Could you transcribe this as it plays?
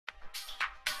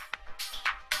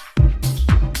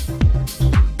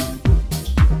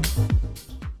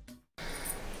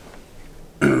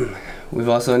We've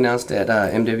also announced at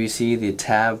MWC the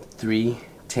Tab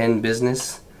 310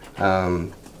 Business.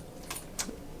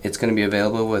 It's going to be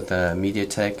available with a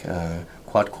MediaTek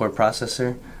quad-core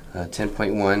processor,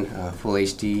 10.1 Full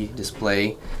HD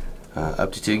display,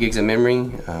 up to 2 gigs of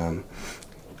memory,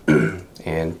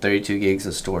 and 32 gigs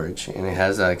of storage, and it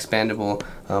has expandable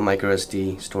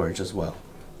microSD storage as well.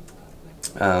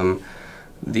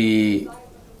 The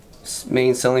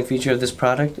main selling feature of this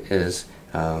product is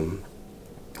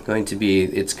going to be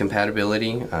its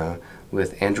compatibility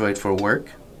with Android for work.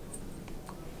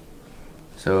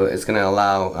 So it's going to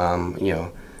allow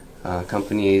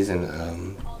companies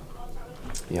and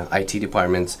IT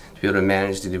departments to be able to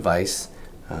manage the device,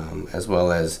 as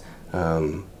well as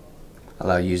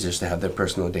allow users to have their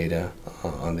personal data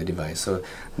on the device. So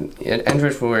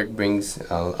Android for work brings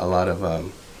a lot of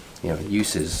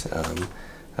uses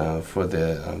for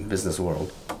the business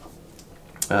world.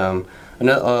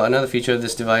 Another feature of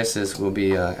this device will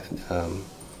be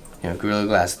Gorilla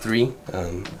Glass 3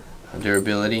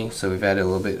 durability. So we've added a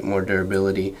little bit more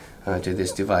durability to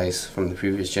this device from the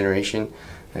previous generation,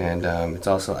 and it's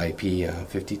also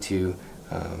IP52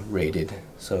 rated,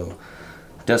 so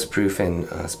dust proof and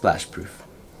splash proof.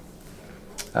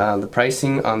 The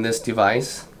pricing on this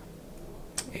device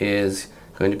is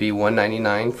going to be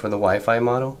 $199 for the Wi-Fi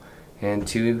model and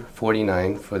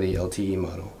 $249 for the LTE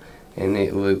model, and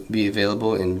it will be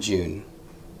available in June.